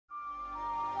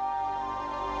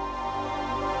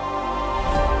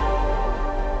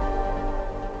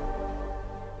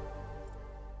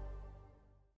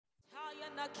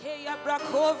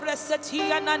brakovre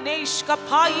setia naneshka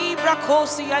pai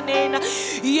brakosia nena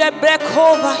ye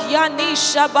brekova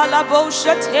yanisha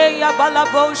balabosha teya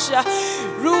balabosha.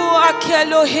 Ruach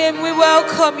Elohim, we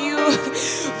welcome you.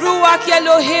 Ruach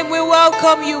Elohim, we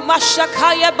welcome you.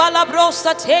 Mashakaya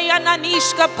balabrosa teya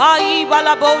nanishka pai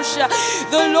balabosha.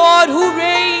 The Lord who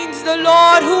reigns, the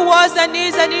Lord who was and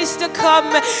is to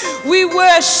come. We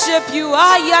worship you.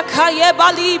 Ayakaye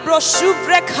balibro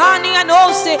shuvrekani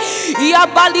anose ya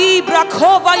balibra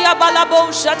kova ya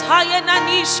balabosha taya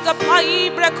nanishka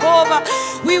pai brekova.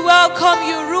 We welcome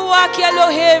you, Ruach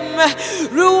Elohim,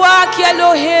 Ruach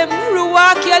Elohim,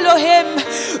 Ruach Elohim,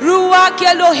 Ruach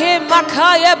Elohim,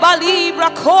 Makaya balibra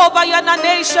kova ya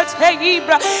nanesha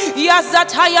teibra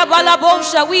yazataya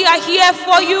balabosha. We are here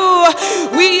for you.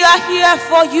 We are here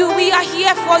for you. We are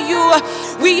here for you.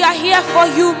 We are here for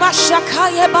you.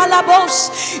 Mashakaya balabos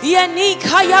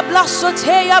yenikaya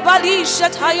blasoteya balisha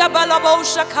taya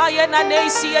balabosha kaya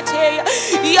nanesia teya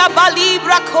ya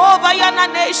balibra kova ya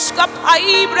naneshka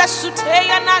paibra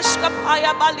suteya nashka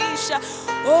paya balisha.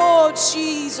 Oh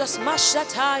Jesus,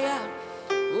 mashataya.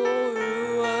 Oh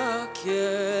Ruach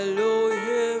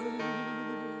Elohim.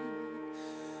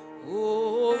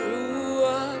 Oh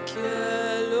Ruach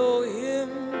Elohim.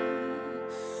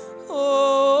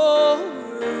 Oh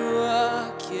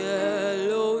Ruach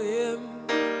Elohim.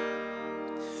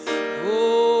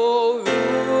 Oh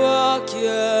Ruach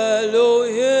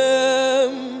Elohim.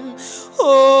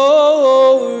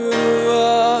 Oh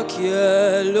Ruach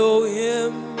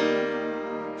Elohim.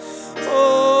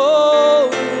 Oh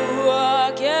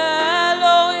Ruach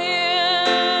Elohim.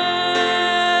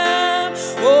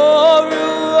 Oh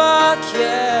Ruach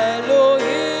Elohim.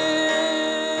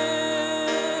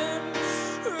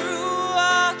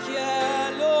 Ruach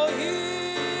Elohim.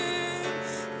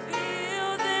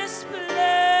 Fill this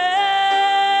place.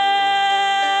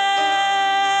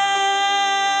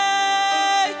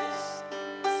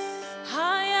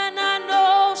 Hayananosiale.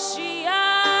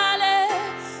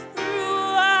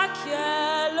 Ruach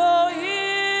Elohim.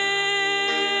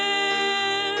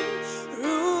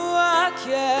 Ruach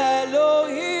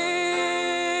Elohim.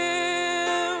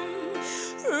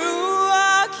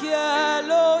 Ruach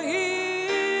Elohim.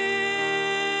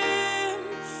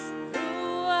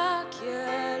 Ruach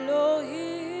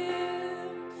Elohim.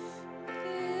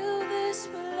 Fill this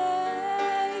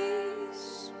place.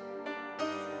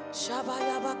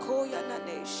 Shabayabakoya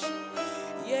naneshi.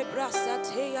 Ye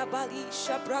brasateya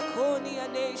balisha brakoni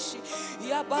aneshi.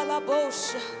 Ya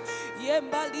balabosha. Ye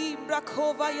balibra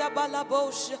kova ya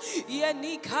balabosha. Ye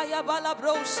nikaya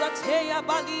balabrosa teya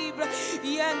balibra.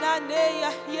 Ye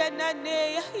naneya, ye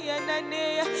naneya, ye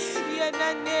naneya, ye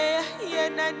naneya, ye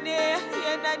naneya,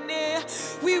 ye naneya.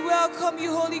 We welcome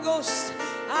you, Holy Ghost.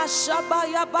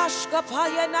 Ashabaya bashka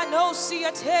paya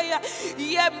nanosia teya.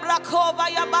 Yembrakova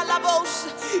ya balabos.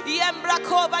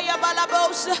 Yembrakova ya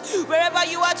balabos. Wherever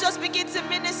you are, just begin to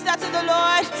minister to the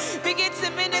Lord. Begin to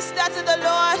minister to the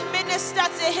Lord. Minister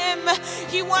to Him.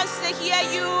 He wants to hear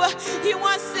you. He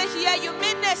wants to hear you.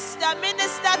 Minister.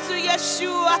 Minister to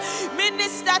Yeshua.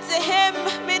 Minister to Him.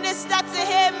 Minister to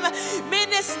Him.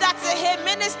 Minister to Him.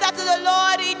 Minister to the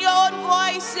Lord in your own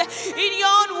voice, in your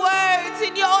own words,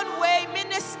 in your own way.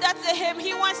 Minister to Him.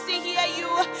 He wants to hear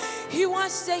you. He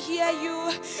wants to hear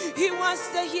you. He wants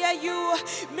to hear you.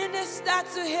 Minister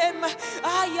to Him.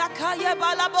 Ayakaya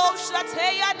balabosha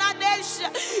teya nanesh.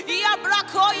 Ya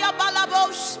brakoya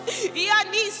balabosh. Ya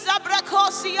nisa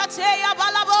brakosi teya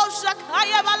balabosha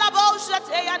kaya balabosha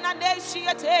teya nanesh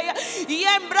teya.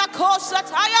 Yem brakosa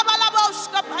teya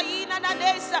balaboshka paina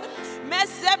nanesa.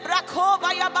 Meze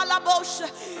brakova ya balabosha.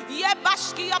 Ye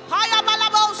bashki ya paya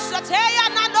balabosha teya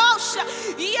nanosha.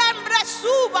 Yem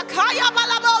bresuba kaya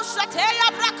balabosha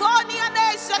teya brakoni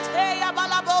anesa teya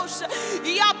balabosha.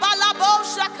 Ya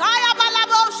balabosha kaya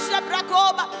balabosha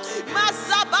brakoba.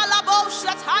 Masa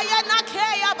balabosha teya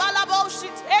nakeya balaboshi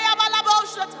teya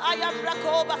balabosha teya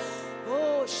brakoba.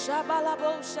 Oh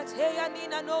shabalabosha teya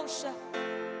nina nosha.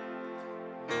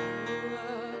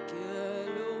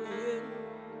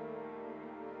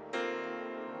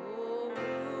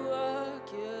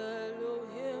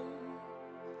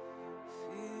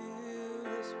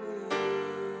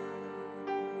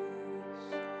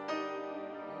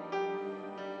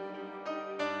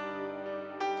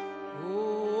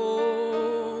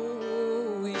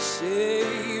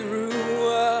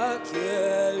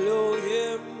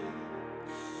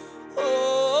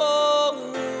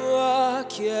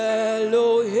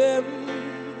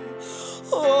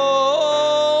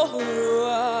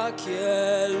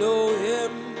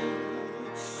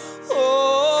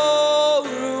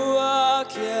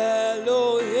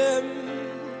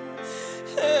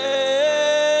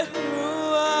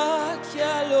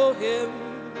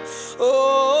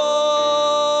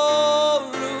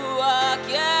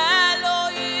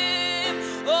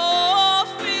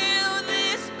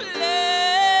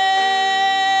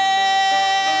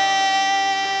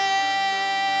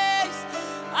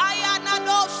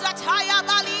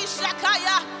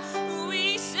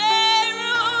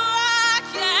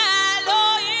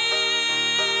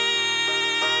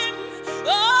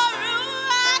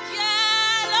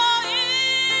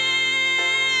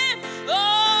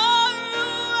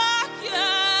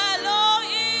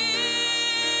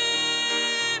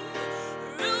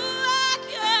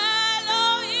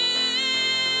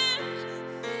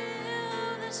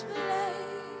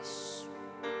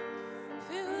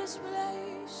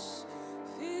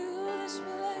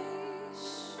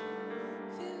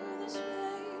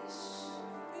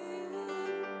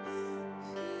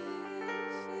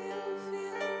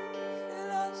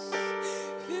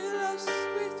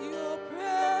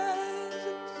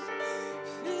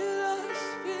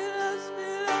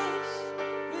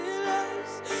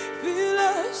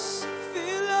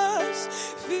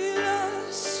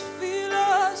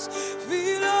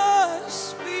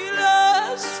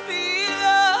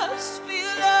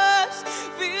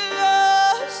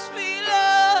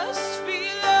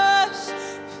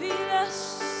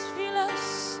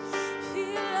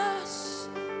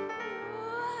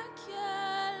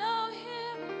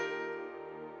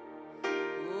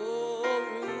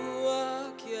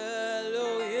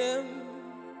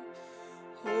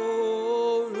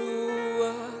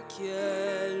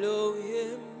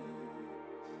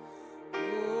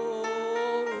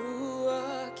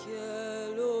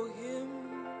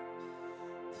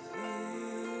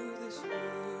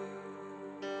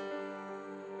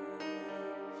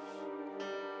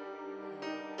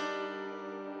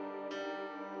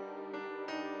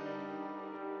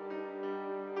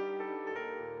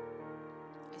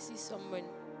 see someone,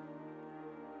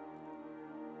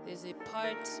 there's a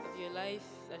part of your life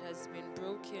that has been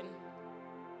broken.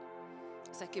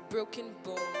 It's like a broken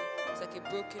bone. It's like a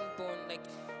broken bone, like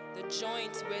the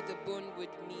joint where the bone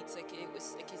would meet,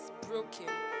 it's broken.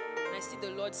 And I see the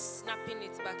Lord snapping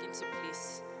it back into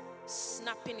place.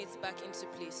 Snapping it back into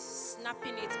place.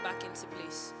 Snapping it back into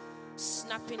place.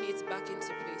 Snapping it back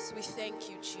into place. We thank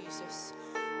you, Jesus.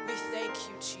 We thank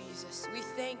you, Jesus. We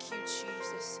thank you,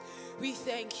 Jesus. We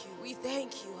thank you. We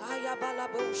thank you.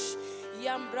 Ayabalabosh.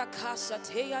 Yambra casa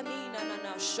teyanina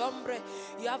nana shombre.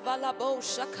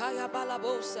 Yavalabosha kaya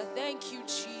balabosa. Thank you,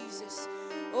 Jesus.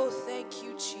 Oh, thank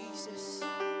you, Jesus.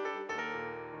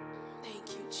 Thank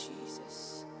you,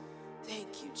 Jesus.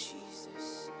 Thank you,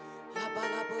 Jesus.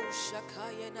 Yabalabosha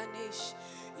kaya nanesh.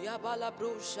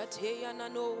 Yabalabosha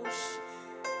teyananos.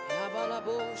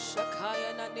 Yabalabosha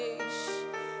kaya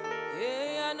nanesh.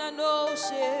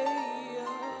 Eyananos.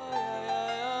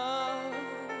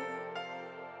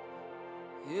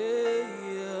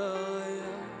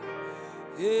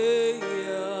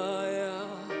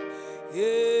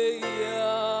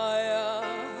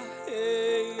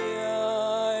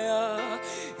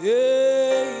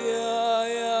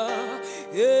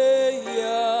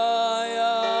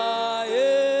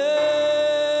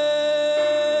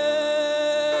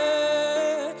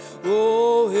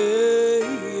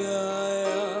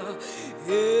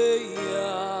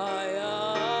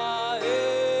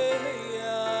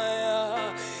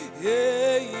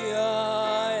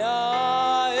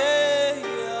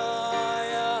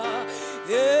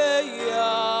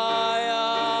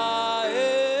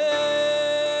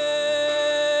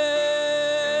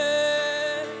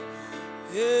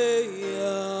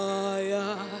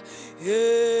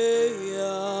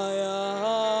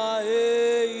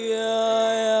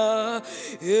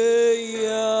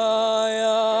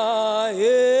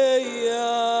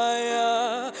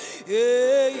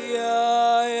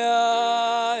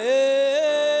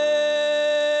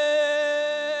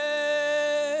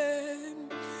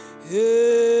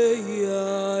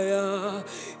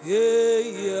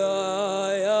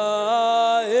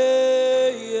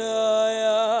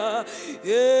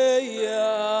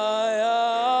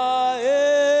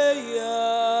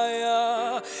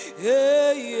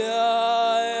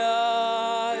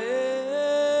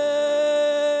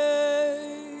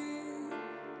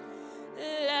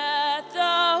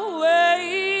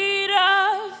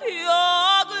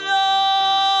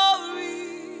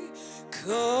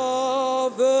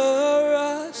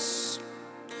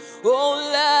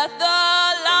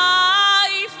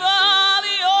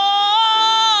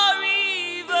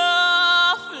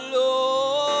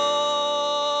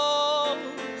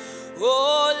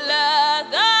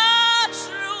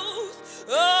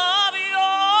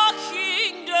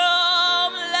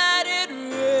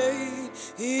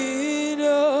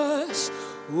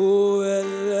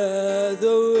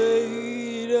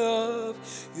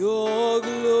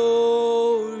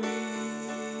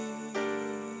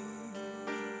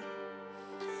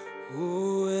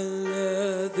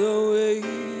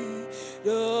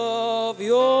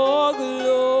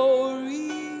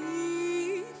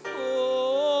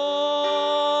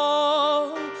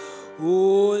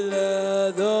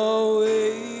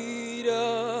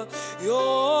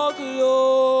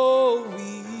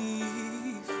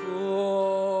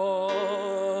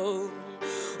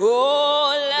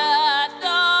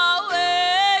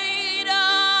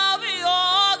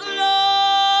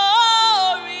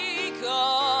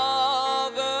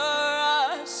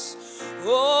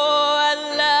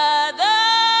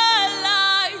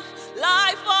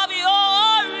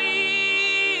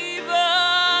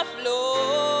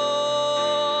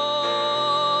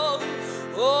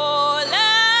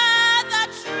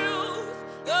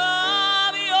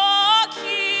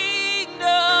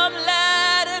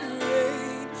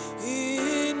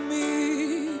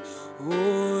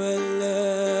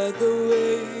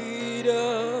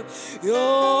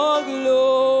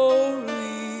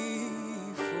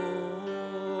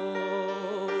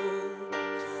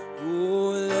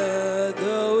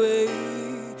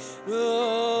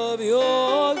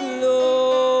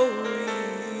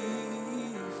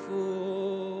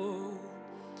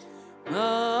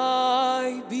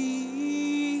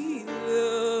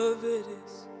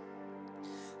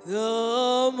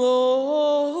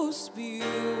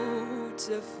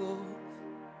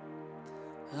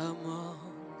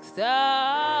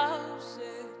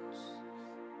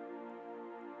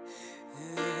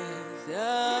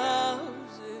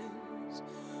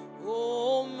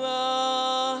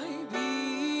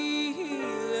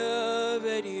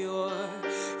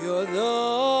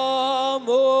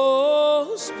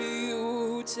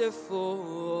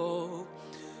 beautiful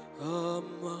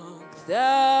among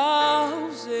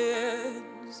thousands,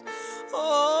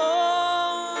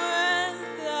 oh, and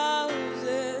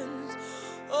thousands,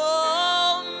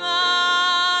 oh,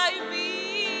 my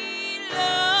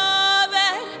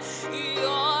beloved,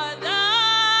 you're the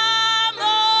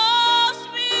most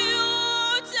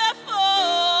beautiful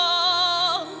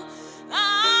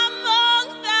among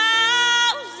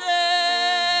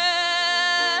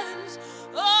thousands,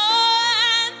 oh,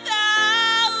 and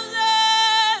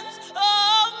thousands,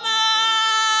 oh,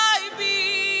 my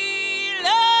beloved,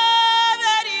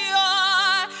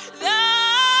 you're the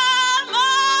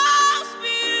most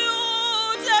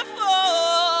beautiful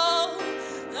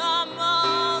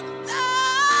among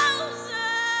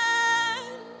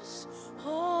thousands,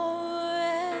 oh,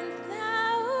 and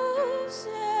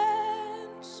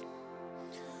thousands.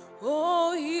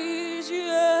 Oh, he's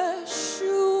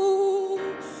Yeshua.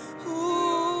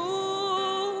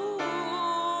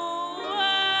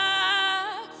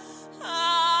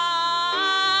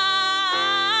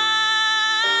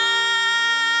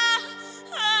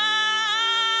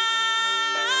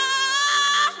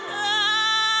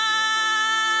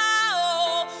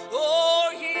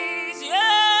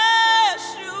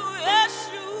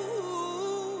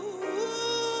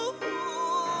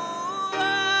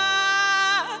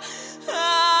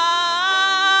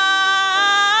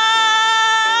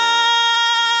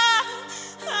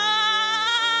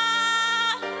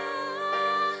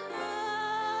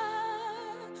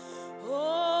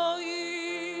 Oh,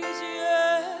 he's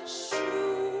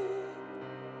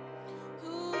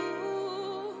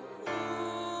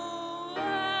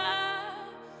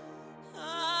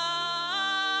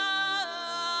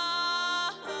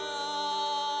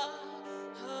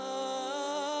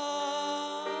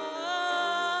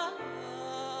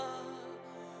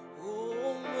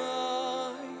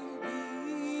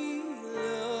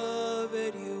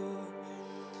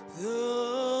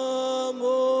the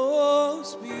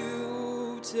most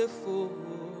beautiful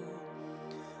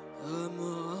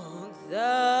among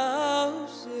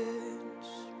thousands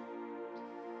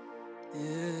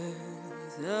and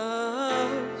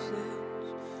thousands.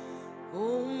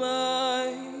 Oh,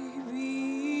 my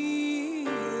beloved,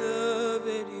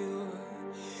 you're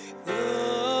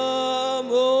the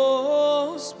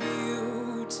most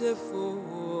beautiful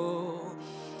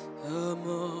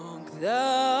among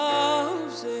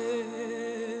thousands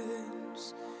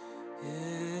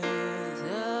and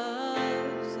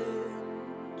thousands.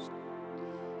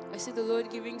 I see the Lord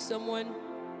giving someone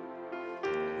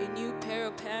a new pair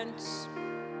of pants,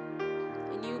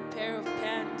 a new pair of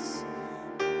pants,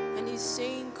 and He's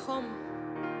saying, come,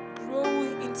 grow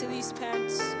into these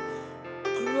pants,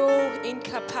 grow in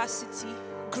capacity,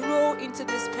 grow into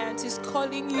these pants. He's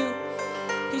calling you.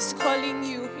 He's calling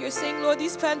you. You're saying, Lord,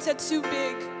 these pants are too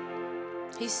big.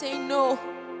 He's saying, no,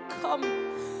 come,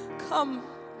 come,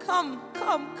 come,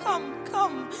 come, come,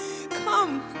 come,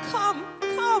 come, come,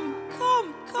 come,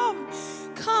 come, come,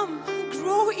 come.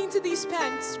 Grow into these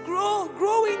pants. Grow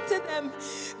into them.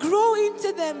 Grow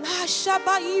into them.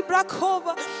 Shabai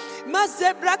Brakova.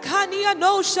 Mazebrakania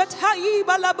no shatai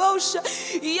balabosha.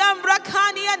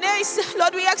 Yambrakania nes.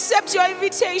 Lord, we accept your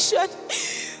invitation.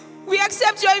 We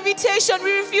accept your invitation.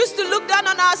 We refuse to look down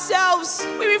on ourselves.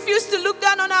 We refuse to look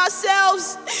down on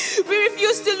ourselves. We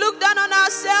refuse to look down on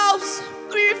ourselves.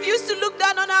 We refuse to look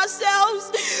down on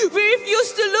ourselves. We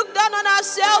refuse to look down on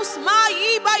ourselves.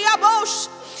 Maibayabosh.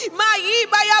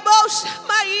 Maibayabosh.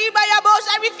 Maibayabosh.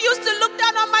 I refuse to look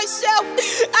down on myself.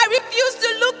 I refuse to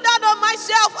look down on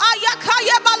myself.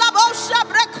 Ayakaya balabosha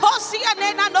brekosi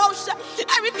anenanosha.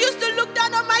 I refuse to look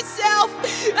down on myself.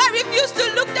 I refuse to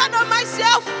look down on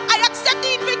myself. I accept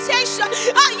the invitation.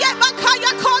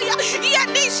 Ayabakaya koya.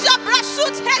 Yanisha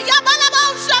brasute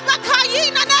yabalabosha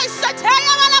bakayina nesa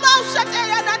teya balabosha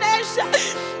teya nanesha.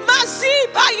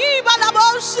 Masiba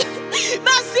yibalabosha.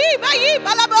 Masiba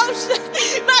yibalabosha.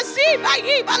 Masiba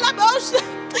yibalabosha.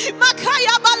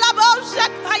 Makaya balabosha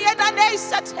kayena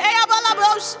nesa teya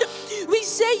balabosha. We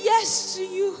say yes to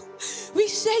you. We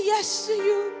say yes to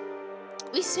you.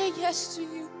 We say yes to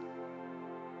you.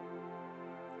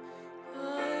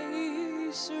 I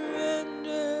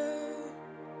surrender.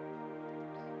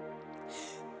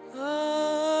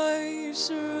 I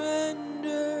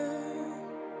surrender.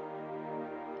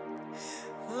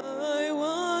 I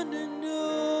want to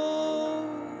know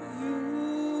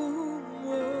you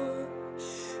more.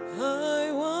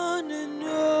 I want to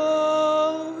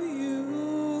know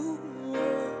you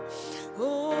more.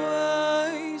 Oh,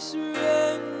 I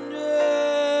surrender.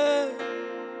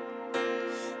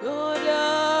 Lord,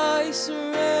 I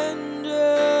surrender.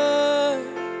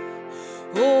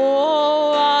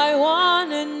 Oh, I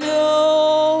want to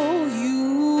know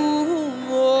you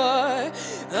more.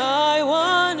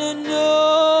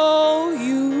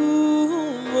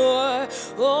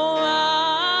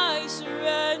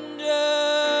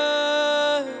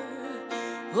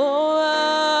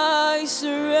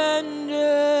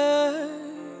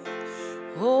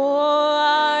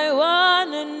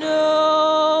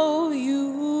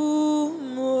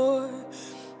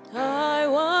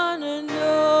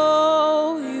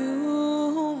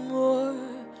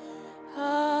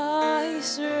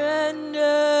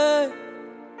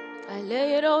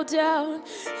 down.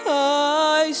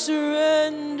 I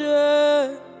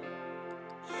surrender.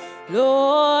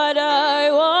 Lord,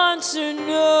 I want to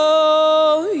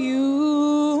know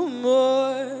you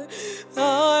more.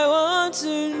 I want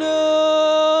to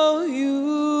know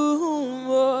you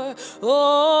more.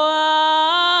 Oh,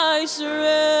 I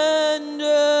surrender.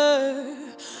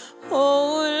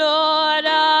 Oh, Lord,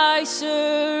 I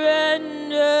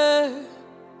surrender.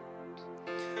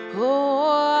 Oh,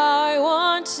 I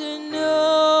want to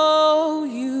know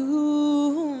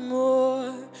you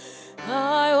more.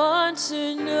 I want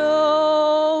to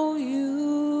know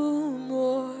you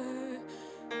more.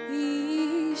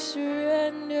 We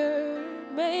surrender.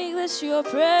 Make this your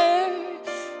prayer.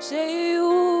 Say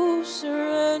you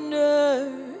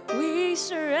surrender. We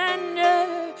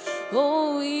surrender.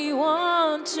 Oh, we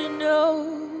want to know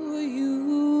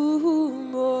you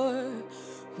more.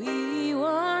 We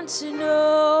want to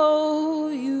know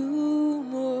you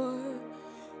more.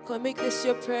 Go and make this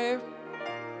your prayer.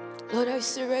 Lord, I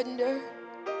surrender.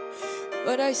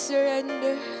 Lord, I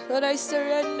surrender. Lord, I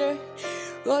surrender.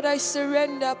 Lord, I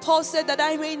surrender. Paul said that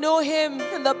I may know him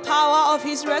and the power of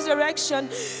his resurrection,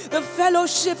 the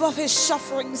fellowship of his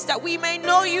sufferings, that we may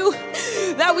know you,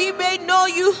 that we may know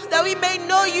you, that we may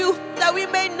know you, that we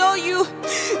may know you,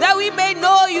 that we may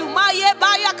know you.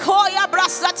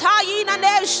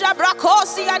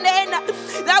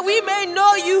 That we may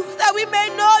know you, that we may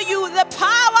know you, the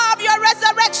power of your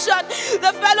resurrection,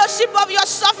 the fellowship of your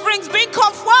sufferings, being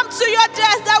conformed to your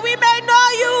death, that we may know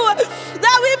you,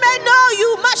 that we may know you.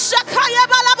 Mashakaya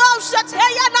balabosha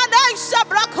teya nanesha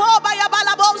brakoba ya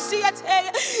balabosi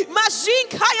teya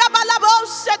mashinkaya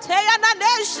balabosha teya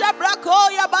nanesha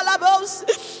brakoya balabos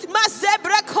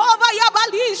masebrekova ya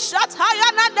balisha teya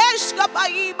naneshka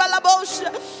bai balabosha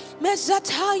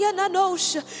mezataya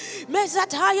nanosha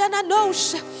mezataya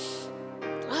nanosha.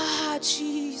 Ah,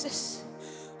 Jesus.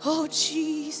 Oh,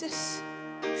 Jesus.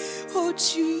 Oh,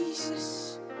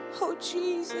 Jesus. Oh,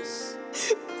 Jesus.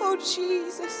 Oh,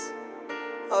 Jesus.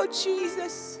 Oh,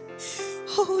 Jesus.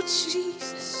 Oh,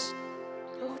 Jesus.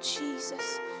 Oh,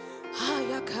 Jesus.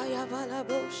 Hayakaya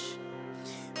balabosh.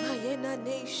 Mayena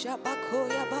nesha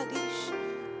bakoya balish.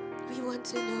 We want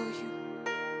to know you.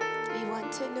 We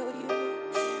want to know you.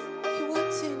 We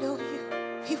want to know you.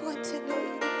 We want to know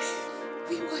you.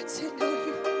 We want to know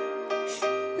you.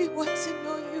 We want to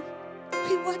know you.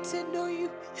 We want to know you.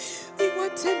 We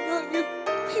want to know you.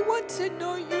 We want to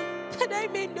know you. That I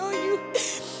may know you.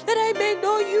 That I may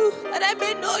know you. That I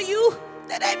may know you.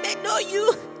 That I may know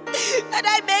you. That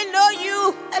I may know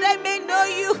you. That I may know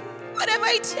you. Whatever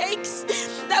it takes,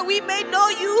 that we may know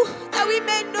you. That we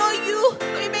may know you.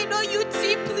 We may know you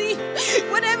deeply.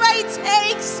 Whatever it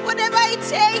takes. Whatever it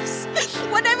takes.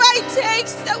 Whatever it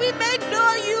takes, that we may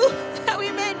know you. That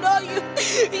we may know you.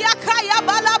 Yakaya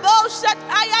balaboshat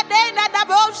ayadena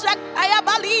naboshat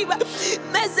ayabaliba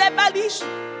mezebalish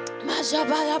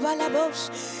majabaya balabos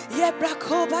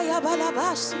yebrakobaya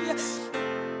balabas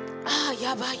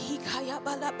ayabayika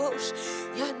balabos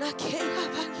yanakeya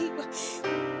bayiba.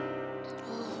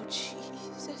 Oh,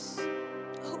 Jesus.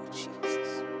 Oh,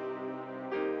 Jesus.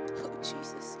 Oh,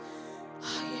 Jesus.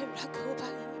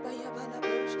 Ayebrakobaya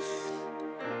balabos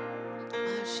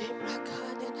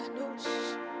majebrakane nanos.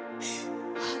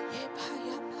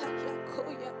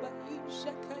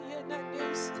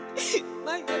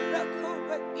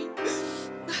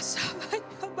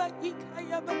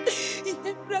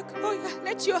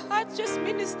 Let your heart just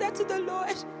minister to the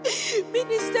Lord.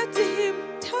 Minister to him.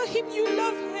 Tell him you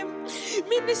love him.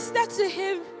 Minister to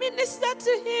him. Minister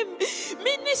to him.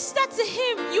 Minister to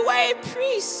him. You are a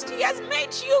priest. He has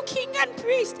made you king and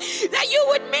priest. That you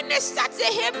would minister to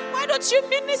him. Why don't you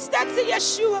minister to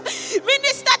Yeshua?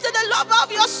 Minister to the lover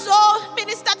of your soul.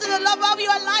 Minister to the lover of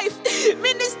your life.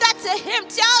 Minister to him.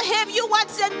 Tell him you want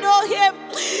to know him.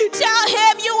 Tell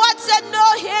him you want to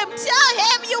know him. Tell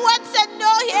him you want to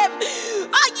know him.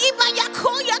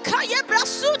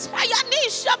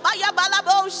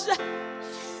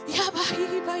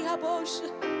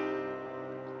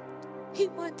 We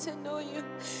want to know you.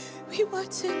 We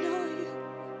want to know you.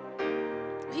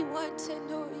 We want to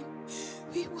know you.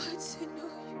 We want to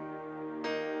know you.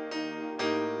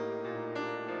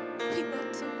 We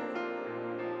want to know you.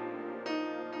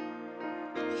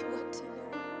 We want to know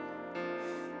you.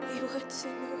 We want to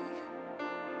know you.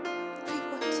 We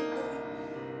want to know you.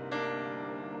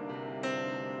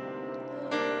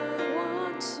 I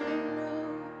want to know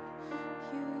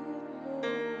you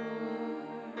more.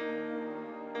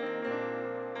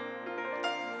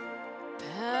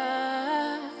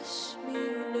 Pass me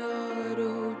not, O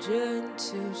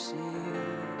gentle Savior.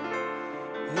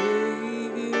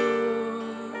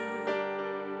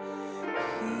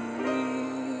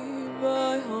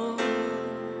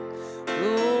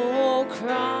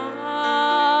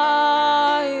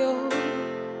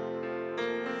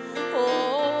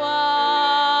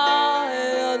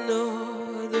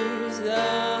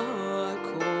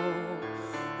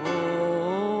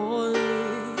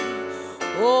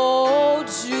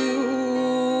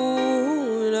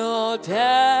 not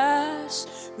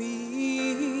pass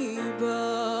me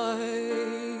by.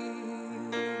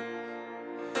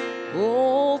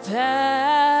 Oh,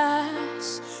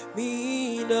 pass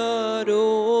me not,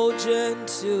 oh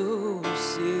gentle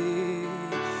Savior.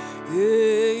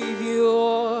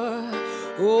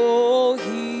 Oh,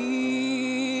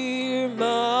 hear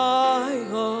my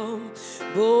humble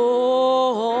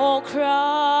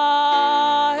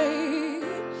cry.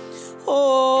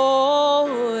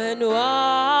 Oh, and while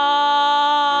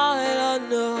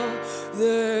on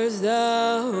others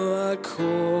thou art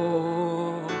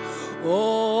calling,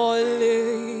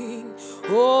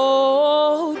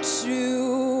 oh,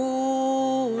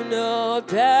 do not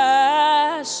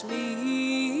pass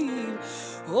me.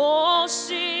 Oh,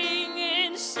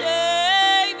 singing Savior,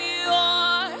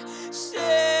 Savior,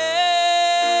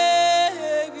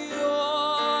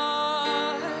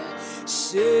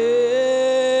 Savior,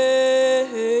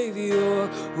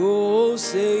 oh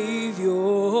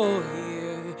Savior,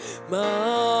 hear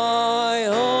my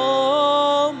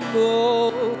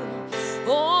humble,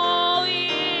 oh,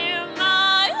 hear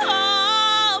my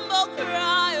humble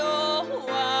cry, oh,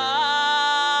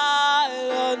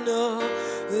 while on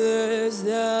others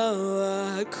thou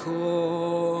art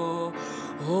calling.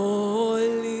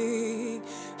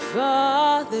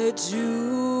 Father,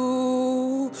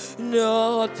 do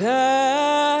not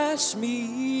pass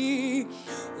me.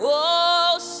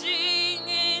 Oh,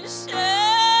 singing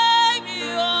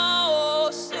Savior, oh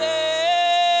Savior,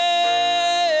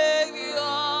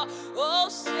 oh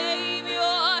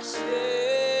Savior,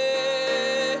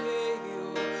 Savior,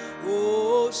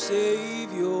 oh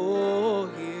Savior,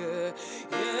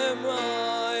 hear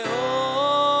my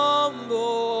humble,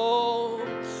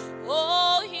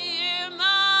 oh, hear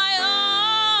my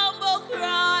humble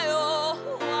cry, oh,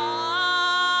 while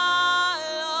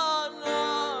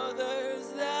on others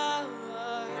thou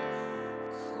art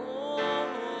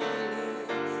calling.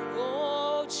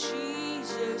 Oh,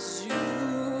 Jesus,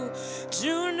 you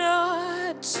do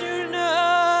not,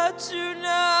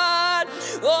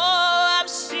 oh, I'm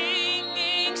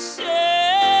singing Savior,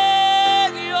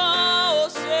 oh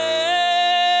Savior,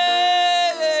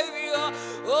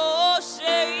 oh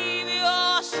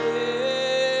Savior, Savior,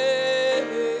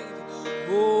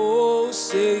 oh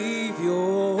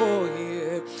Savior,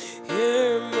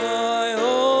 hear my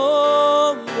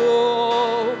humble,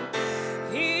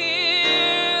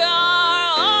 hear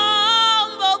our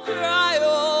humble cry,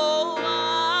 oh,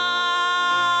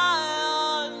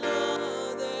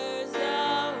 while others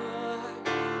thou art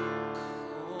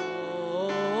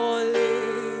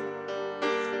calling.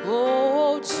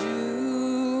 Oh,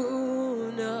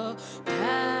 do not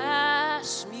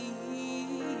pass me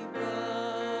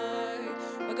by.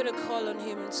 We're going to call on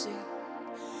him and sing,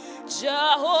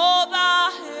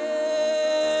 Jehovah,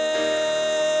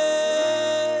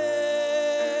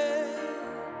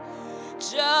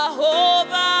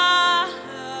 Jehovah,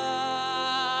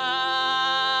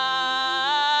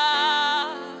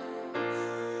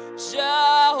 Jehovah,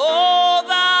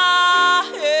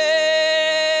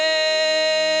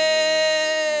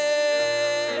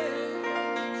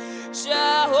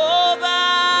 Jehovah,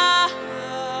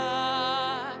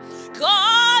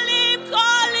 call him,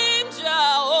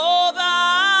 Jehovah,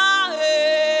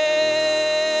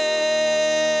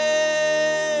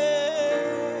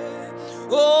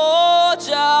 oh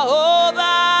Jehovah,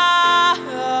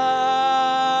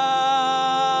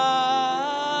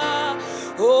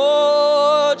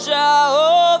 oh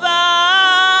Jehovah,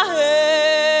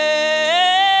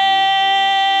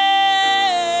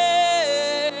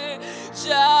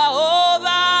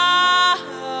 Jehovah,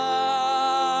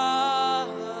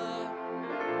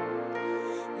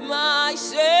 my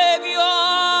Savior,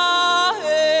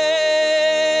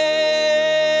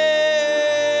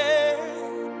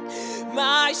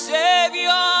 my Savior,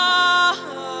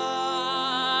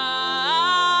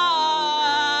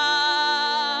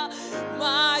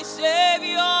 my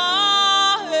Savior,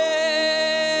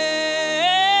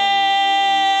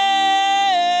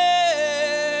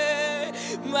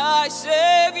 my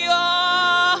Savior,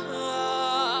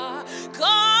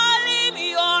 call him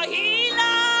your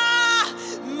healer,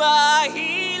 my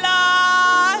healer,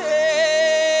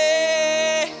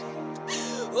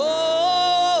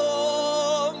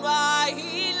 oh, my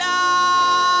healer,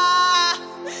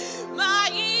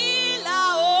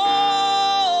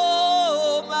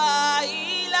 oh, my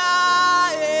healer,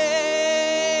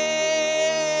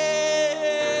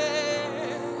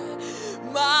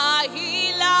 my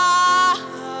healer.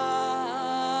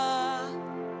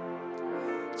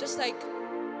 Just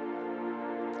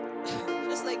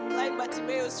like blind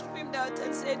Bartimaeus screamed out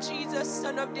and said, Jesus,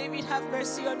 Son of David, have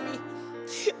mercy on me.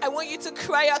 I want you to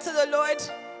cry out to the Lord.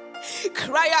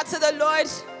 Cry out to the Lord.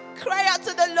 Cry out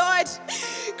to the Lord.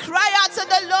 Cry out to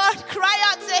the Lord. Cry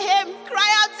out to him. Cry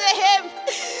out to him.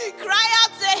 Cry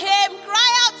out to him. Cry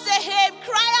out to him.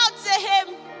 Cry out to him.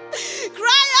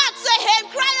 Cry out to him.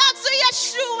 Cry out to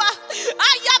Yeshua.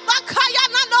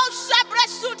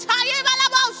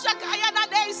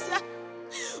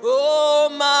 Oh,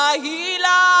 my healer.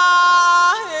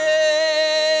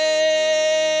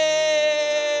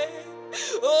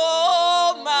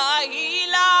 Oh, my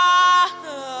healer.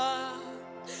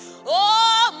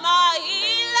 Oh, my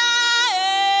healer.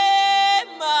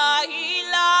 My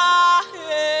healer.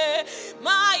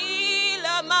 My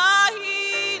healer. My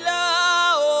healer.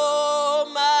 Oh,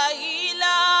 my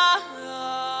healer.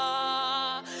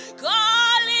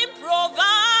 Call him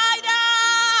provider.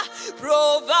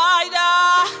 Provider.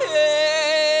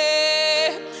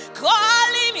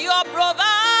 Call him your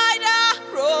provider,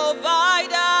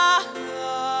 provider.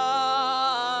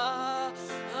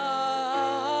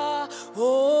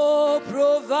 Oh,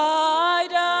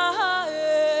 provider.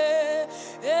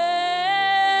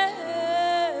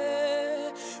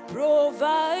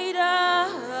 Provider.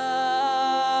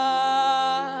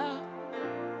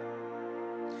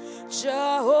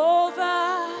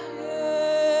 Jehovah.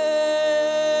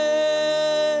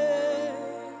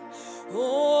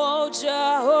 Oh,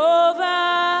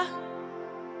 Jehovah.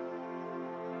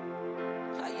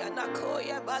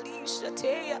 Ayanakoya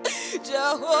Balishatea.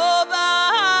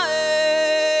 Jehovah.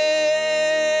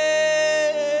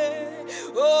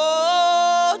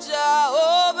 Oh,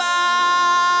 Jehovah.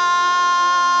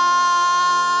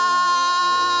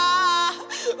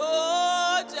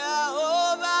 Oh,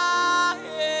 Jehovah.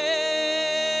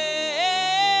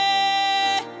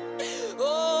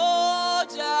 Oh,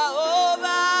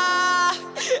 Jehovah.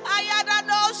 Ayana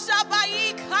no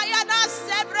shabaik. Ayana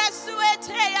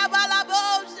sebresuete ya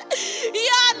balabos.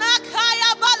 Yana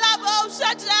kaya balabos.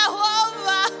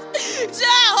 Jehovah.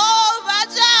 Jehovah.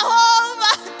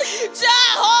 Jehovah.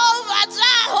 Jehovah.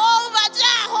 Jehovah.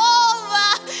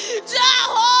 Jehovah.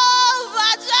 Jehovah.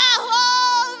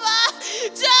 Jehovah.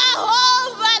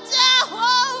 Jehovah.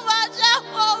 Jehovah.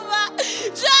 Jehovah.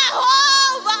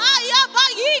 Jehovah.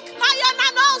 Ayabaik. Ayana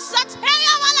no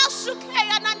sateya wala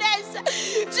shukeya nanes.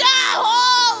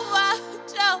 Jehovah.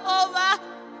 Jehovah.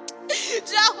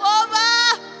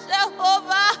 Jehovah.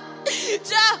 Jehovah.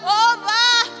 Jehovah.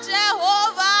 Jehovah.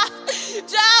 Jehovah.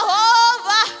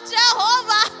 Jehovah.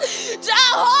 Jehovah.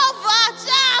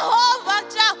 Jehovah.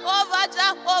 Jehovah.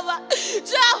 Jehovah.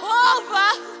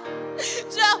 Jehovah.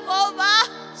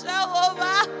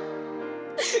 Jehovah.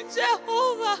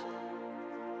 Jehovah.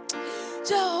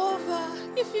 Jehovah.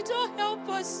 If you don't help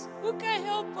us, who can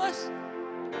help us?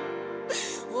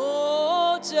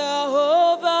 Oh,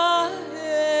 Jehovah.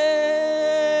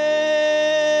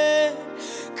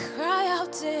 Cry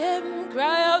out to him.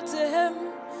 Cry out to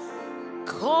him.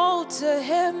 Call to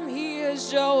him. He is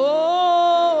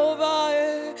Jehovah.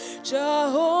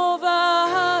 Jehovah.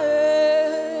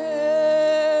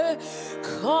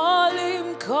 Call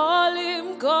him. Call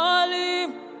him. Call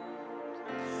him.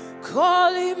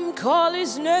 Call him. Call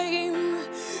his name.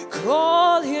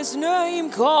 Call his name.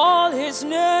 Call his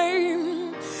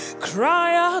name.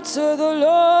 Cry out to the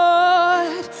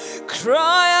Lord.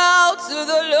 Cry out to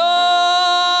the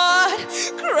Lord.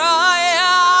 Cry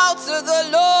out to the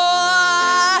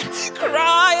Lord.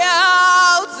 Cry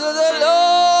out to the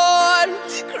Lord.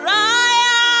 Cry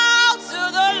out to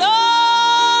the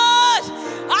Lord.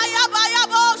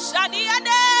 Ayabayabo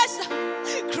shanianes.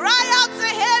 Cry out to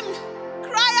him.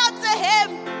 Cry out to him.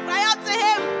 Cry out to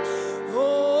him.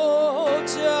 Oh,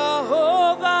 Jehovah.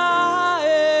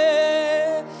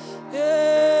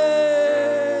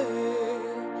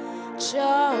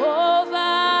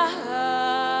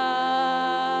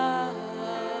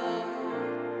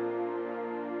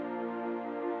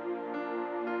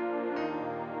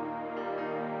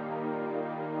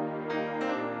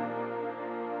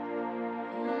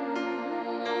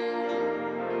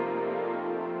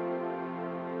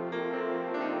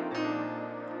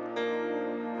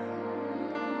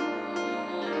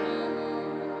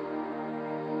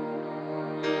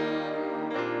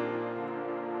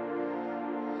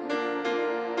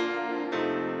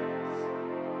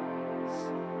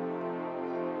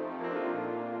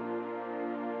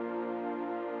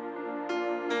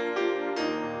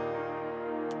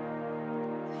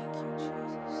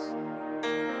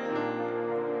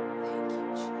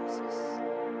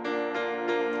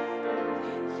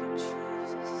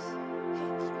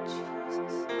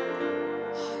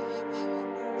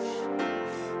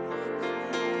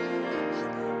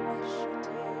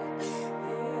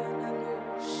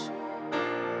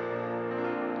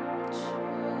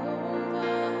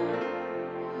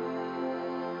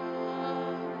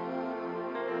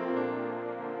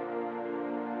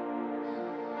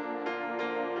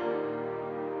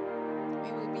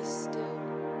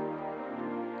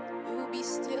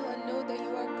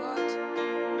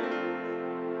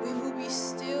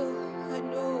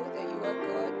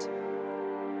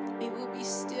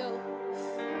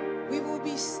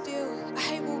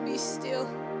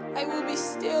 be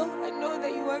still and know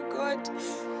that you are God.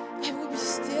 I will be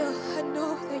still and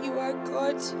know that you are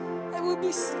God. I will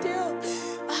be still.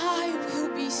 I will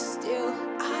be still.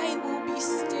 I will be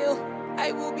still.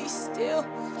 I will be still.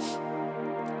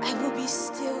 I will be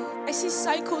still. I see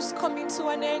cycles coming to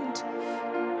an end.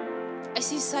 I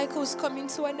see cycles coming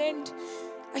to an end.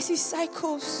 I see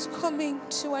cycles coming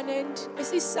to an end. I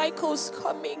see cycles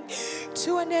coming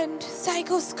to an end.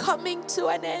 Cycles coming to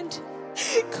an end.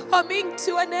 Coming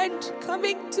to an end.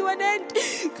 Coming to an end.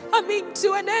 Coming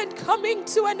to an end. Coming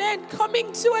to an end.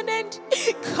 Coming to an end.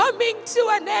 Coming to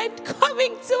an end.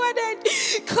 Coming to an end.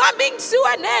 Coming to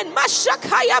an end.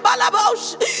 Mashakaya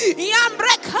balabosh.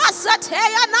 Yambrekasa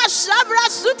teya nashabra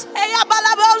suteya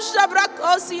balabosh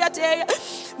abrakosia teya.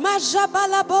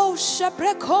 Majabalabosha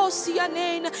brekosia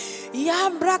nena.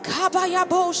 Yambrakabaya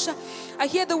bosha. I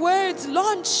hear the words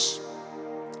launch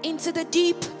into the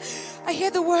deep. I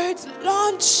hear the words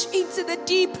launch into the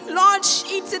deep, launch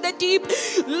into the deep,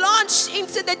 launch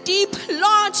into the deep,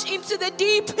 launch into the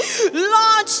deep,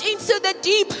 launch into the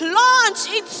deep, launch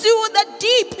into the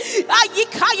deep.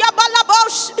 Ayikaya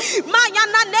balabosh,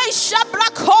 Mayananesha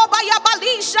brakoba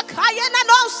yabalisha kayana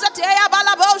nosa teya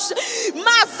balabosh,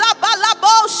 Maza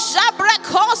balabosh,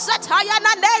 Abrakosa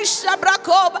tayananesha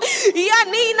brakoba,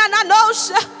 Yanina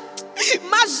nanosha,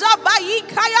 Mazabai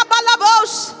kaya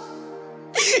balabosh.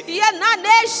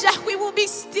 We will be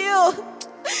still.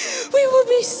 We will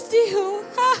be still.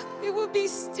 We will be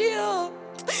still.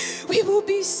 We will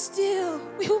be still.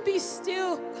 We will be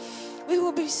still. We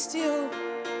will be still.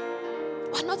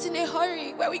 We're not in a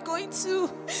hurry. Where are we going to?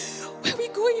 Where are we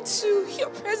going to? Your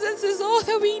presence is all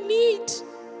that we need.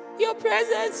 Your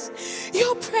presence,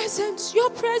 your presence, your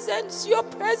presence, your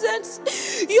presence,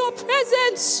 your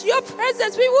presence, your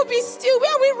presence. We will be still.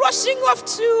 Where are we rushing off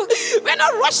to? We're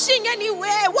not rushing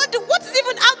anywhere. What's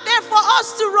even out there for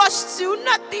us to rush to?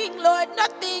 Nothing, Lord,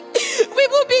 nothing. We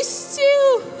will be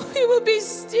still. We will be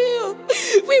still.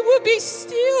 We will be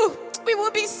still. We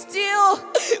will be still.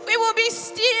 We will be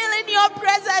still in your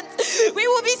presence. We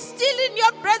will be still in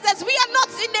your presence. We are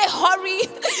not in a hurry.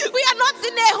 We are not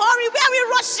in a hurry. Where are we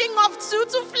rushing off to?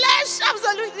 To flesh?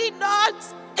 Absolutely not.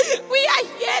 We are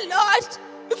here, Lord.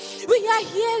 We are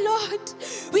here, Lord.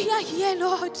 We are here,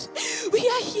 Lord. We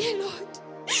are here, Lord.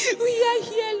 We are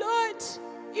here, Lord.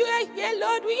 You are here,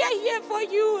 Lord. We are here for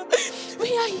you.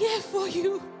 We are here for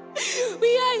you.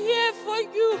 We are here for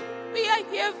you. We are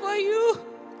here for you.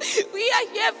 We are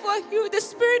here for you. The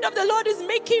Spirit of the Lord is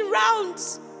making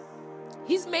rounds.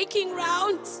 He's making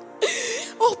rounds.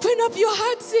 Open up your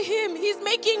heart to Him. He's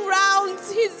making rounds.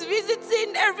 He's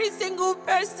visiting every single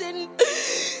person.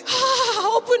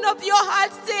 Open up your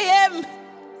heart to Him.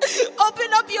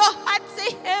 Open up your heart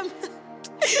to Him.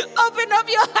 Open up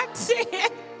your heart to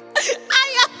Him.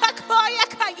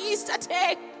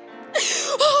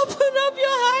 Open up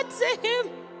your heart to Him.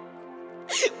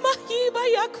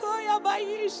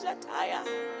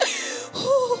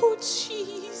 Oh,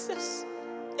 Jesus.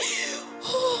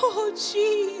 Oh,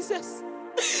 Jesus.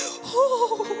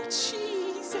 Oh,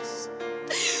 Jesus.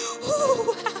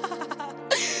 Oh,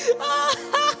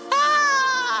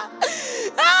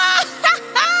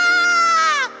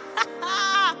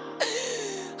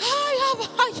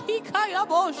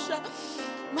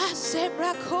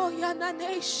 Masebrakoya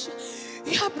nanesh,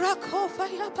 Yabrakova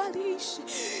yabalish,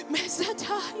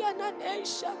 Mesataya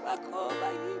nanesh, Brakova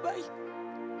yibai,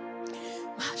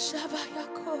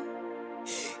 Mashabayako,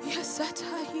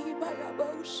 Yasatahi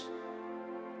bayabosh,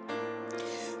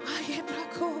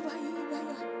 Ayebrakova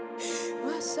yibaya,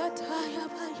 Masataya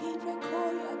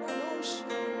bayibrakoya namosh.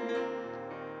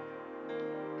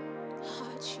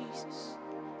 Ah, Jesus.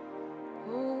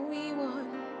 Oh, we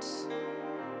want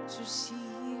to see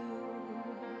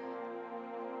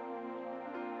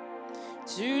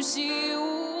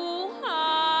you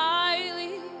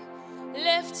highly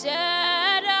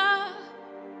lifted up.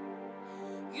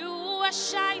 You are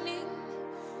shining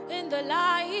in the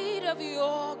light of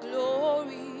your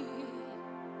glory.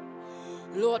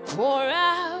 Lord, pour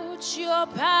out your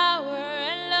power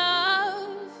and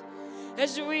love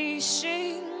as we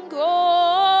sing,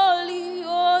 holy,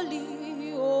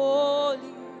 holy,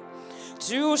 holy.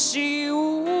 To see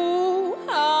you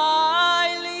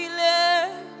highly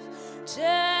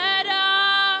lifted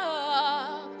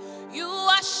up. You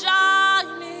are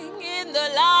shining in the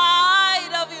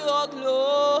light of your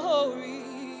glory.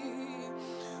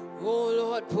 Oh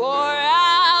Lord, pour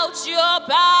out your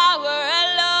power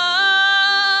and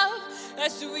love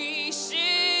as we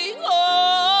sing,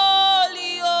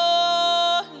 holy,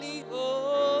 holy,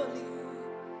 holy.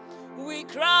 We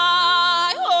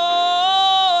cry,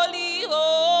 holy,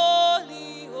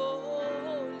 holy, holy.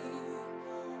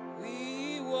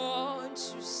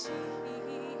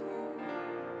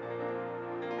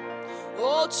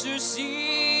 Oh, to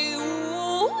see you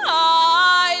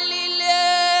highly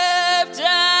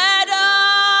lifted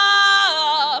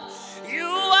up. You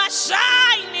are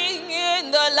shining in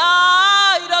the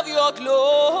light of your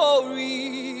glory.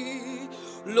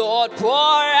 Lord, pour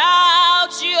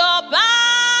out your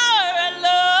power and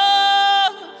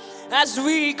love as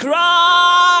we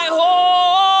cry,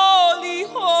 holy,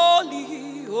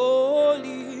 holy,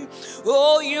 holy.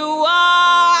 Oh, you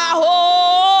are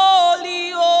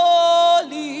holy,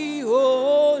 holy,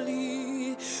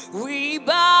 holy. We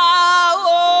bow,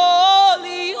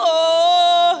 holy,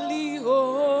 holy,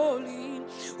 holy.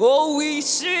 Oh, we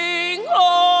sing,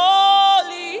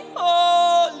 holy,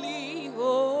 holy,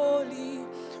 holy.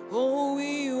 Oh,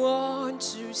 we want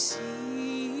to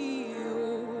see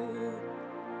you.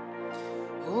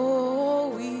 Oh,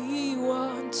 we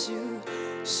want to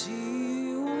see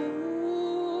you.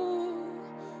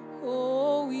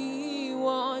 Oh, we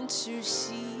want to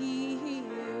see you.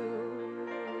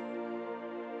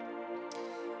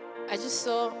 I just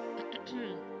saw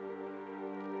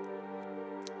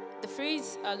the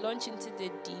phrase launch into the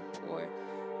deep, or,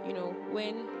 you know,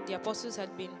 when the apostles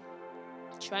had been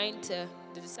the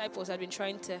disciples had been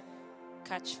trying to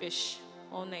catch fish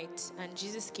all night, and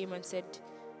Jesus came and said,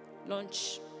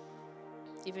 launch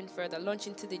even further, launch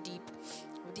into the deep.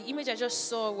 The image I just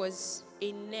saw was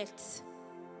a net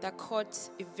that caught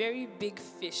a very big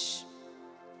fish,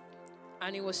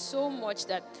 and it was so much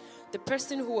that the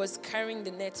person who was carrying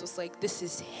the net was like, this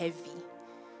is heavy,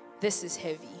 this is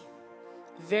heavy.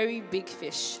 Very big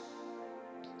fish,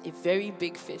 a very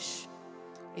big fish,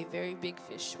 a very big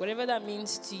fish. Whatever that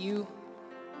means to you,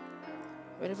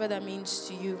 whatever that means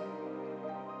to you,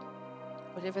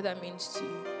 whatever that means to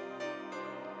you.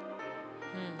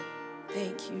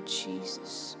 Thank you,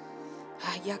 Jesus.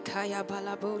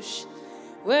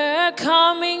 We're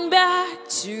coming back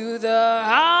to the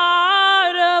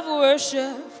heart of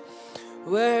worship,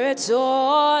 where it's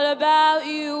all about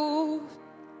you.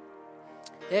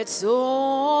 It's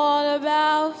all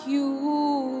about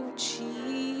you,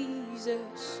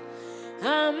 Jesus.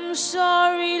 I'm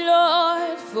sorry,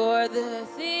 Lord, for the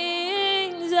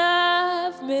things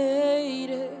I've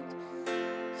made it,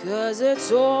 'cause it's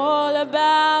all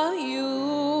about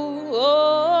you.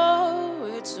 Oh,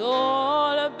 it's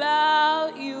all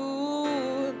about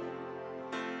you.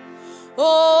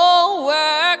 Oh,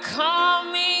 we're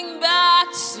coming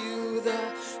back to the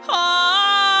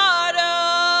heart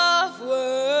of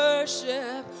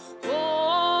worship.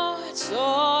 Oh, it's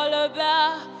all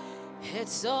about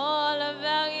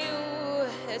you.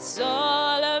 It's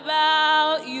all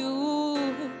about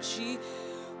you,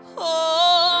 Jesus.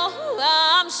 Oh,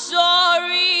 I'm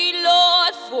sorry,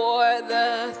 Lord, for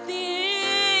the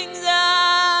things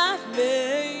I've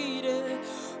made it.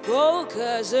 Oh,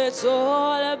 'cause it's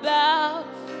all about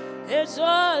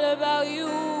you.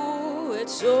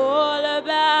 It's all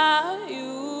about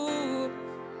you.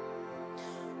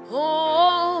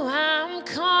 Oh, I'm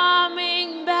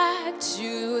coming back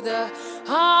to the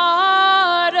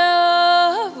heart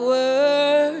of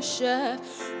worship,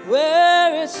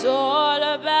 where it's all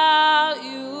about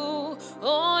you.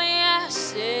 Oh,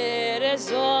 yes, it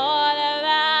is all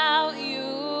about you.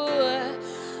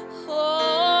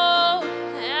 Oh,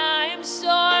 I'm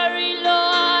sorry,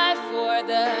 Lord, for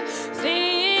the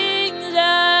things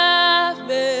I've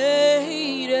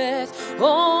made it.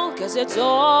 Oh, 'cause it's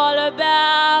all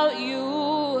about you.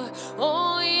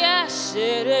 Oh, yes,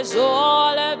 it is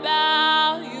all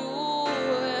about you.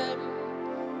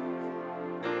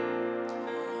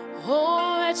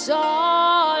 Oh, it's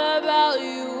all about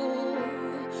you.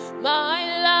 My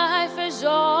life is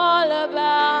all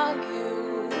about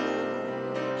you.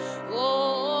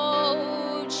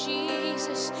 Oh,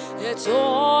 Jesus, it's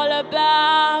all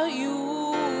about you.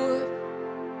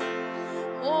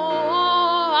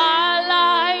 Oh, our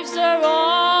lives are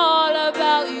all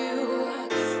about you.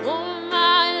 Oh,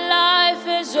 my life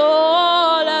is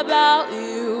all about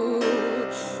you.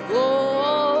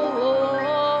 Oh,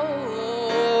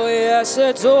 yes,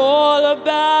 it's all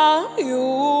about you.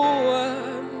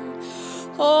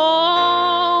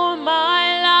 Oh, my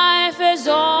life is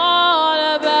all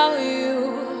about you.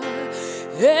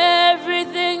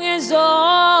 Everything is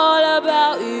all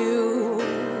about you.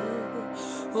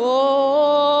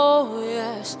 Oh,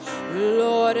 yes,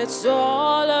 Lord, it's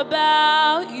all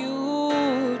about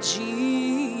you,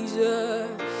 Jesus.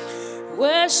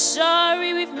 We're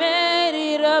sorry we've made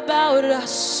it about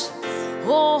us.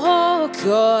 Oh,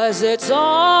 'cause it's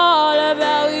all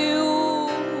about you.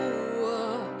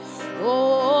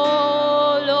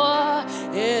 Oh, Lord,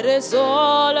 it is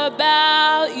all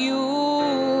about you.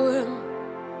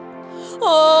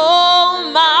 Oh,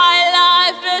 my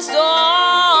life is all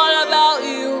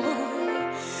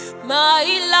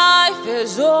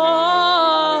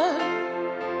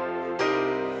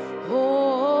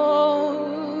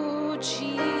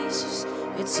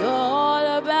It's all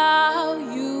about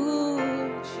you,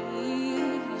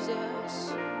 Jesus.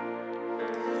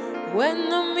 When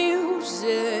the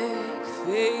music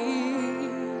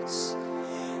fades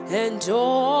and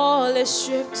all is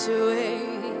stripped away,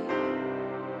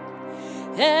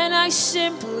 and I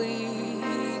simply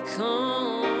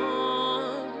come,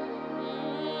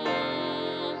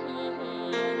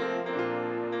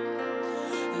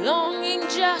 longing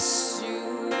just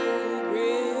to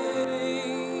bring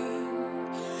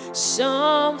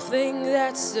something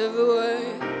that's of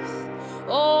worth,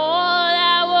 oh,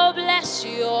 that will bless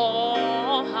your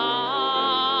heart.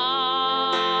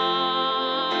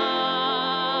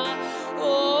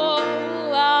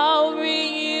 Oh, I'll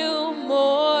bring you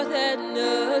more than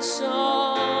a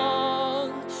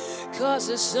song, 'cause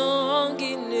a song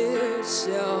in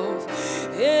itself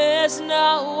is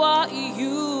not what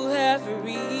you have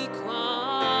required.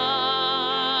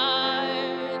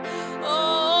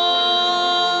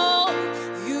 Oh,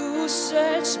 you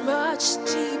search much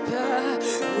deeper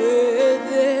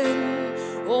within,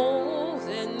 oh,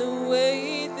 than the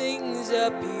way things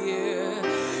appear.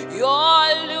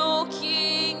 You're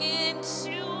looking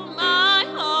into my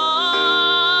heart.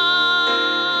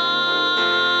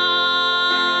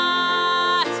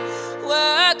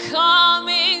 We're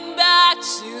coming back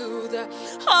to the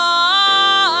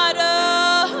heart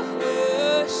of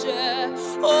worship,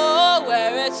 oh,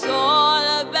 where it's all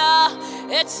about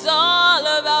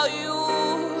you.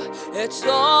 It's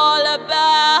all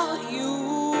about you.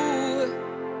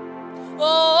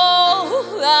 Oh,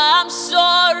 I'm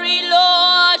sorry,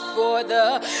 Lord, for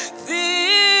the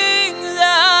things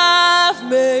I've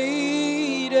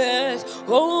made it.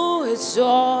 Oh, it's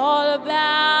all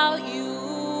about you.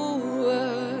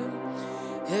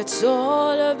 It's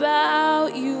all about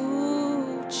you,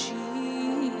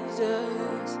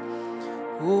 Jesus.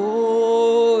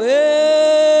 Oh,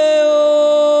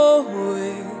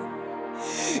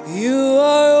 you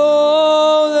are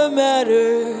all that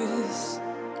matters.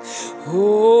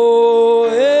 Oh,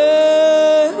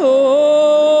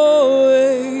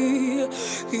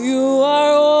 you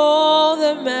are all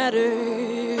that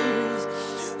matters.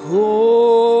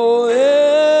 Oh,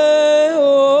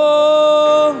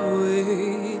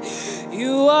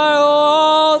 you are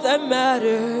all that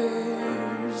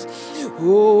matters.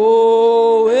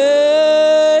 Oh,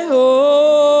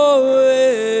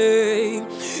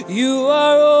 you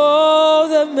are all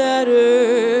that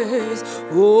matters.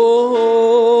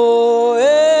 Oh,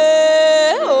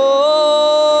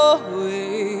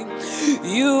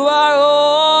 you are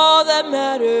all that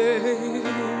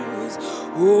matters.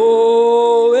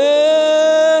 Oh,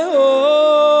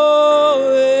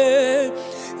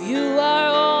 you are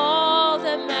all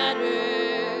that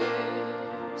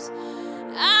matters.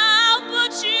 I'll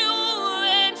put you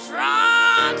in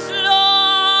front,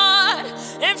 Lord,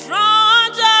 in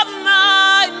front of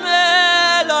my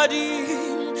melody.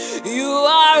 You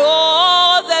are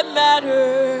all that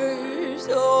matters.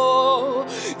 Oh,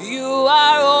 you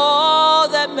are all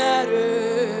that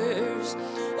matters.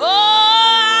 Oh,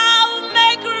 I'll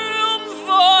make room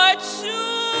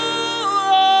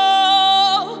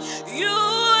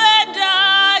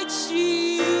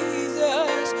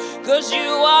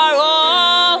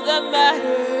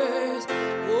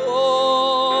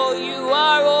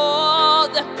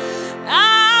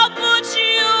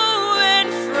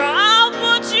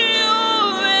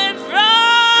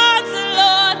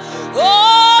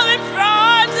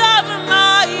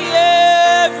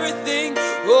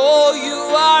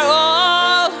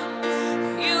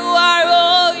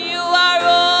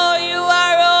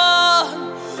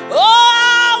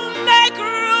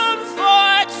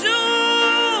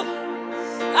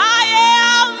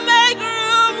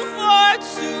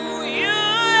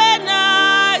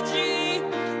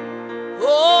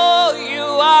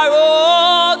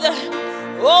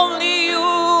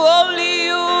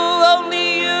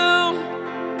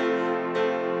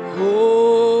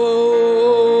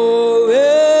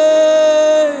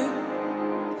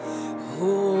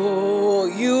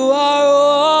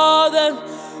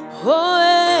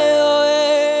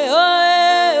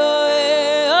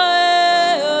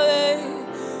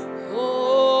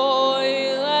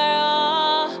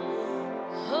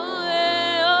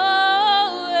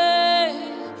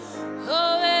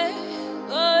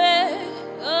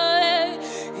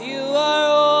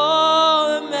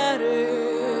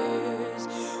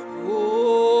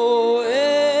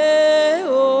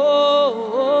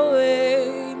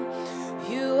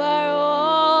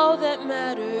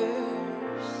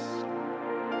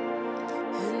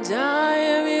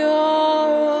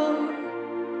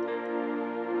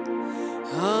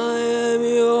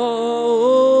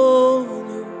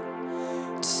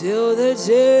till the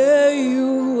day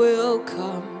you will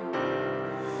come.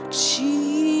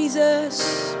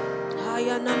 Jesus,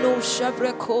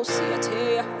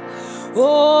 oh,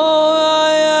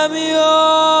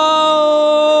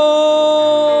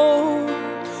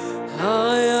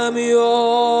 I am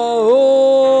your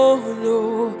own,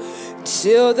 oh,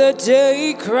 till the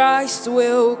day Christ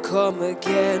will come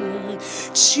again.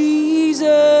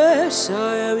 Jesus,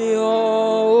 I am your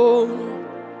own.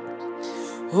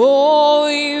 Oh,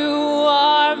 you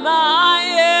are my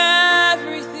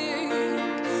everything.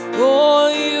 Oh,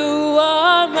 you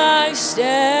are my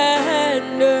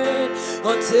standard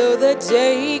until the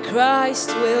day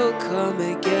Christ will come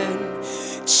again.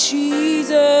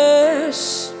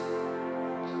 Jesus.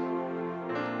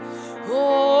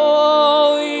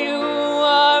 Oh, you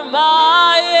are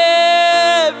my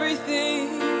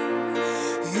everything.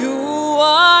 You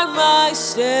are my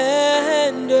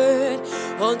standard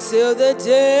until the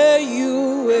day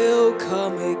you will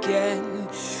come again.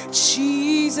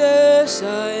 Jesus,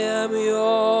 I am your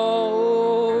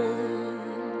own.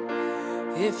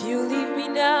 If you leave me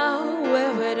now,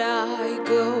 where would I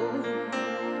go?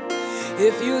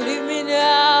 If you leave me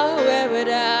now, where would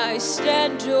I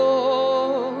stand?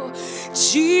 Oh,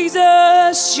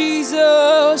 Jesus,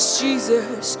 Jesus,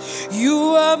 Jesus,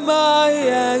 you are my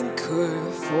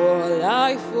anchor for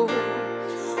life.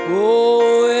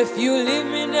 Oh, if you leave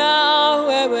me now,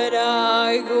 where would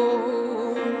I go?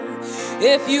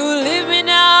 If you leave me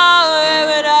now, where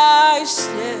would I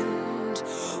stand?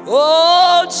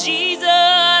 Oh,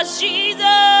 Jesus, Jesus,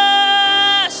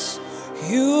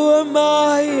 you are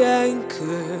my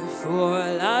anchor for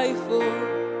life.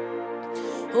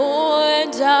 Oh,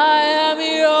 and I am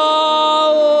your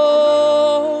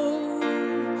own.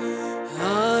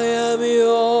 I am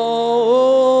your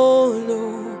own,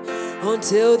 oh,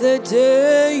 until the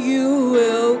day you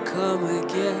will come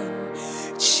again.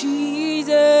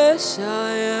 Jesus,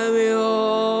 I am your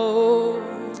own.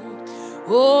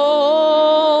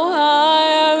 Oh, I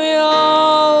am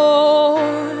your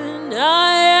own.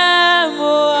 I am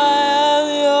your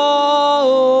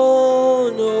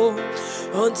own, oh,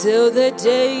 until the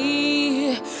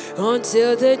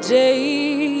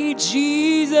day,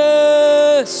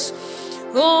 Jesus.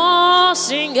 Oh,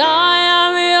 sing, I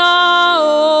am your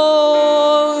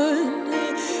own.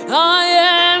 I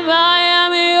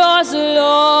am yours,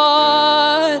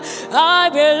 Lord. I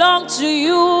belong to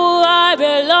you. I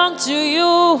belong to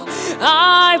you.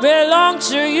 I belong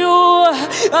to you.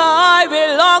 I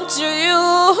belong to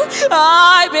you.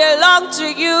 I belong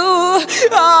to you.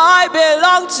 I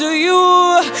belong to you.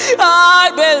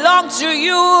 I belong to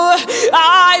you.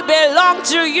 I belong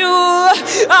to you.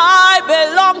 I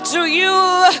belong to you.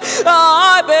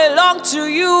 I belong to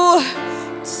you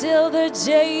till the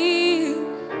day.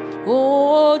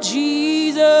 Oh,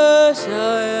 Jesus,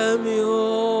 I am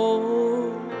yours.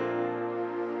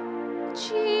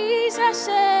 Jesus,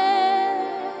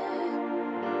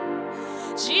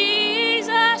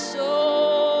 Jesus,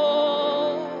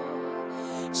 oh,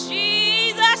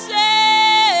 Jesus,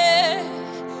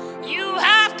 you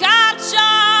have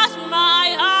captured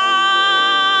my heart,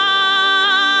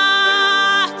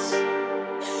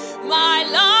 my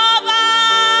lover,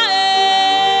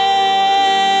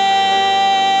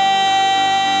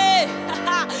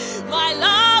 my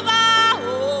lover,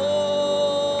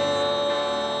 oh,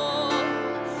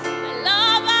 my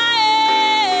lover,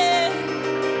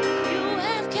 you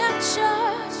have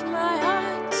captured my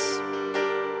heart.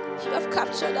 You have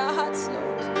captured our hearts,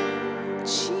 Lord.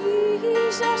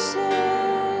 Jesus,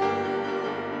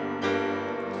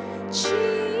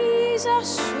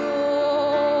 Jesus, oh,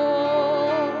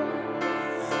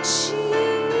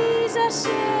 Jesus,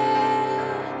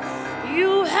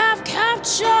 you have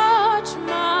captured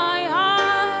my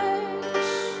heart.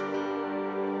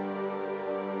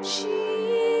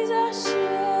 Jesus,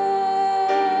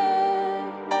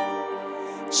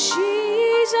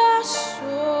 Jesus,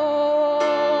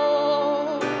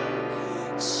 oh,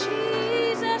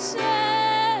 Jesus,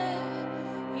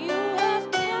 you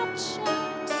have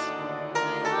captured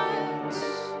my heart.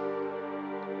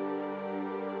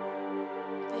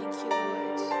 Thank you,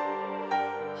 Lord.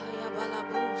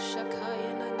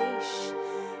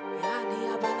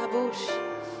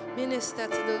 Minister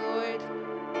to the Lord.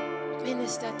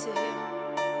 Minister to Him.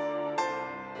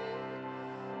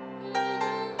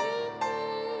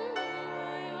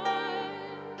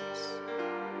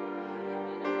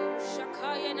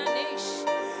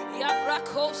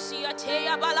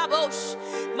 Atea balabosh,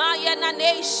 Maya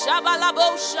Nanesh,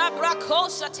 Abalabosh,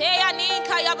 Abracosa, Tea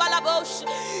Ninka Yabalabosh,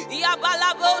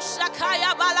 Yabalabosh,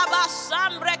 Akaya Balabas,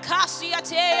 Ambre Cassia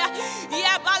Tea,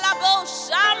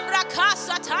 Yabalabosh, Ambra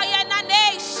Casa, Taya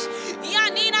Nanesh,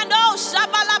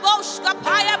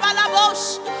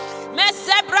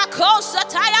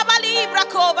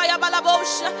 brakova ya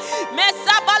balabosha.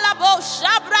 Mesa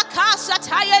balabosha brakasa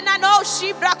tayena no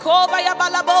shi brakova ya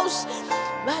balabos.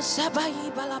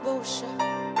 Masabayi balabosha.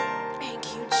 Thank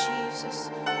you,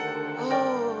 Jesus.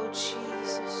 Oh,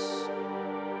 Jesus.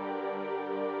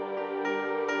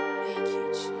 Thank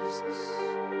you, Jesus.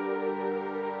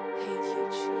 Thank you,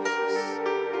 Jesus.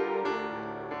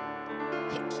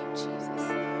 Thank you, Jesus.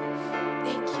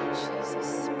 Thank you, Jesus.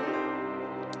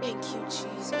 Thank you,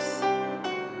 Jesus.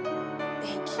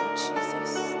 Thank you, Jesus.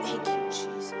 Thank you,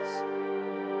 Jesus.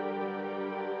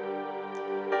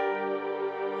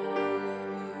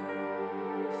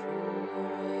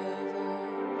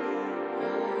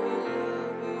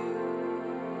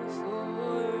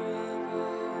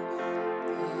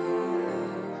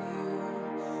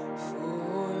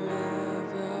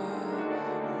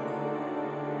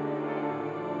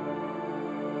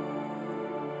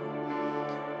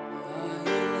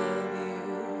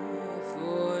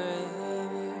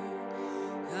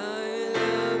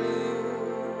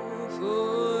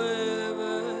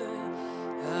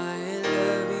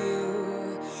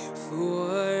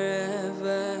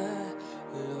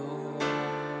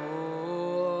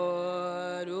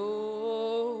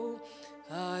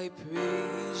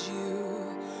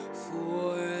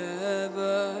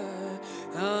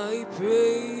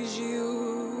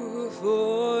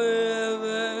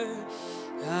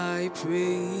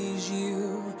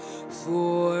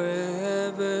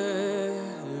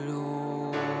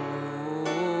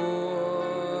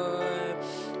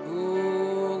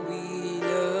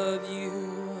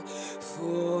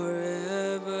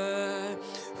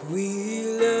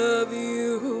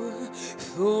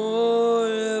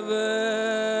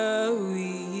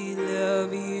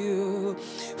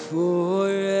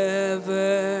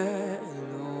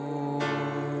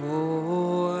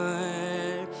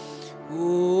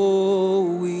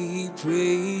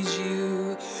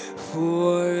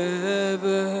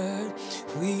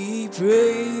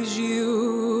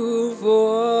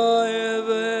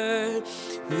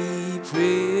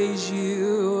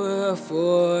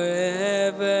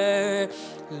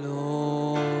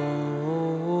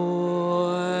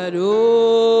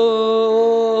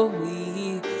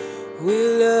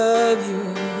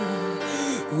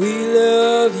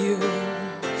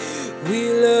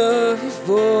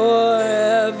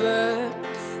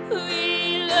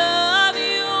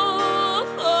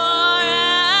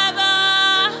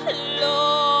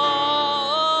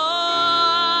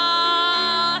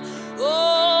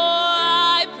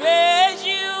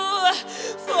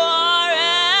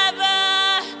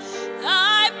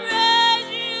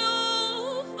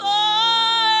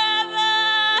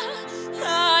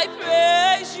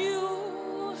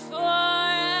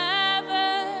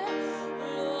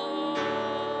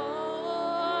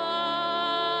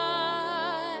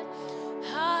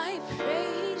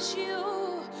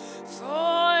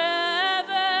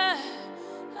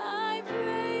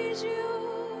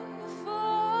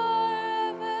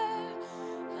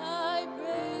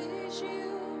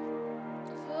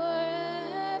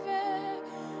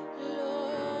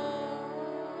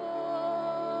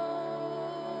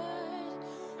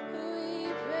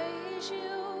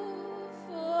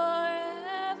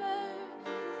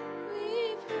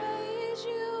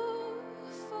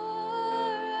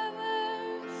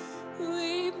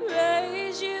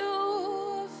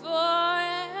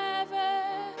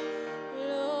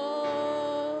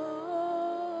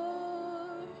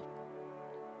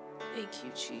 Thank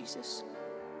you, Jesus.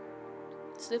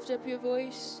 Let's lift up your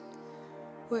voice.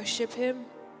 Worship Him.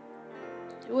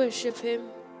 Worship Him.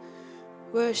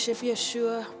 Worship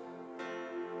Yeshua.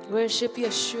 Worship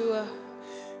Yeshua.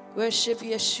 Worship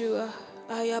Yeshua.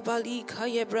 Ayabali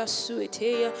kaya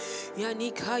brasuetea.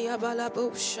 Yanikaya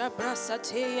balabosha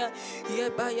brasatea.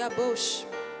 Yebayabosh.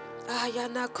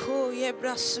 Ayanako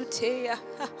yebrasutea.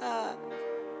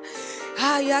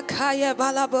 Ayakaya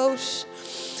balabosh.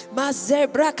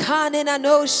 Mazebra kanena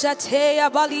no shatea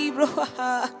balibro.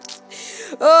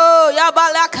 Oh,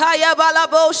 yabalakaya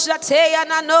balabosha teya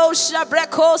nanosha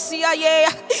brekosia ye.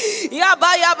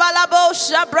 Yabaya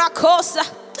balabosha brakosa.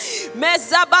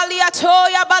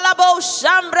 Mezabaliatoya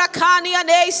balabosha mbrakania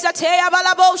nesa teya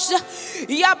balabosha.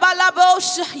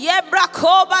 Yabalabosha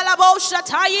yebrako balabosha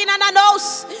tayina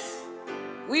nanos.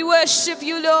 We worship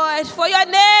you, Lord, for your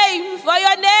name, for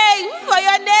your name, for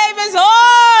your name is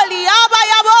holy.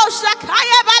 Abayabosha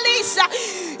kaya balisa.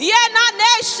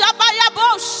 Yenanesha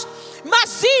bayabosh.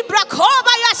 Masibra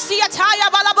koba yasiataya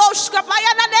balaboshka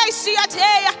payanane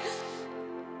siateya.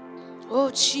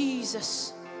 Oh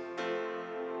Jesus.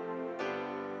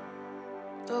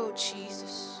 Oh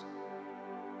Jesus.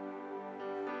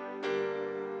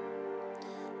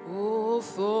 Oh,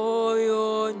 for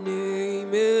your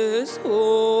name is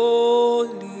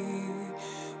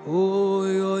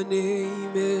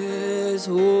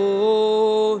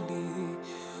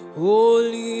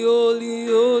Holy, holy,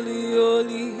 holy, holy.